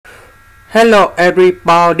Hello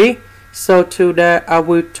everybody, so today I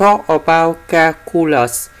will talk about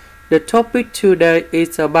calculus. The topic today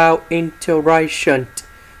is about integration.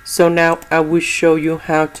 So now I will show you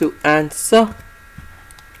how to answer.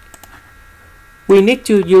 We need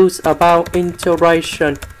to use about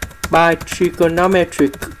integration by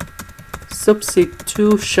trigonometric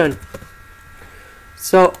substitution.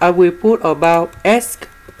 So I will put about s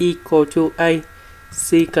equal to a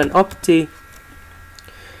secant of t.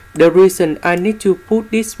 The reason I need to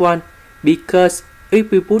put this one because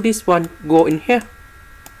if we put this one go in here,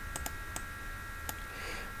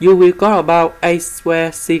 you will got about a square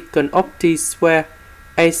secant of t square.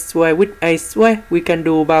 A square with a square, we can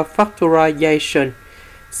do about factorization.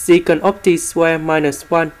 Secant of t square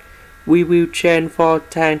minus 1, we will change for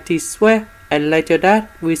tan t square, and later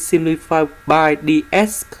that we simplify by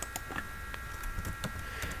ds.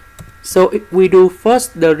 So if we do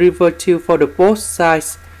first the derivative for the both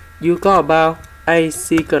sides, you got about a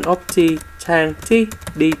secant of t tan t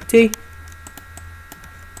dt.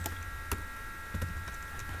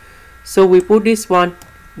 So we put this one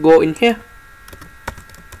go in here.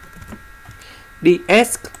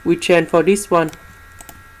 ds we change for this one.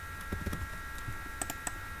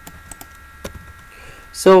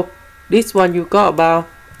 So this one you got about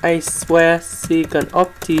a square secant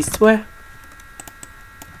of t square.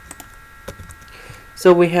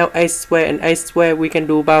 So we have a square and a square, we can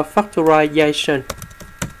do about factorization.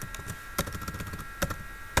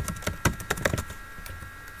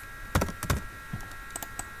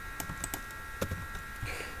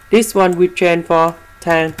 This one we change for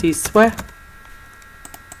tan t square.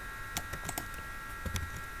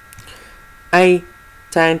 A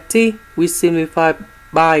tan t we simplify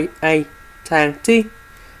by a tan t,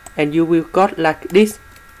 and you will got like this.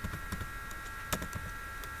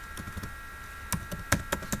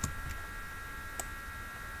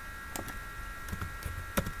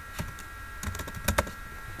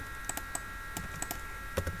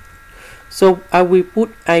 So I will put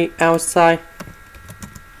a outside.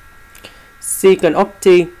 Secant of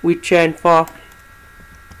t we change for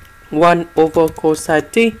 1 over cosine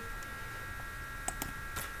t,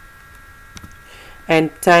 and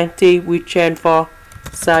tan t we change for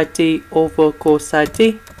sine t over cosine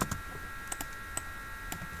t.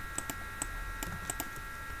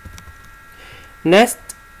 Next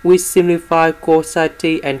we simplify cosine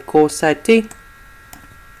t and cosine t.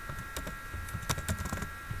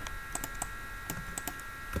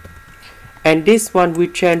 And this one we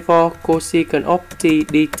change for cosecant of t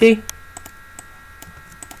dt.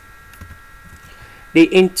 The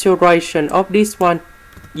integration of this one,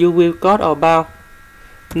 you will got about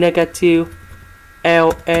negative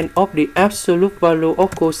ln of the absolute value of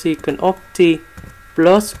cosecant of t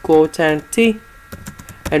plus cotan t,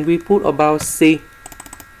 and we put about c.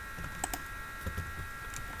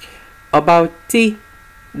 About t,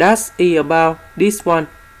 that's e about this one.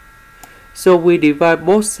 So we divide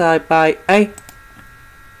both sides by a,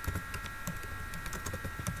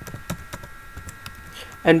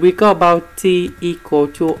 and we got about t equal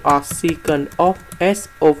to arcsecant of s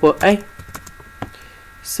over a.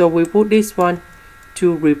 So we put this one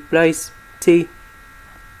to replace t.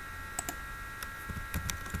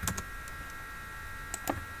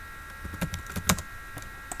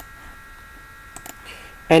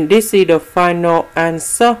 And this is the final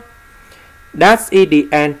answer. That's it, the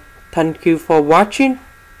end. Thank you for watching.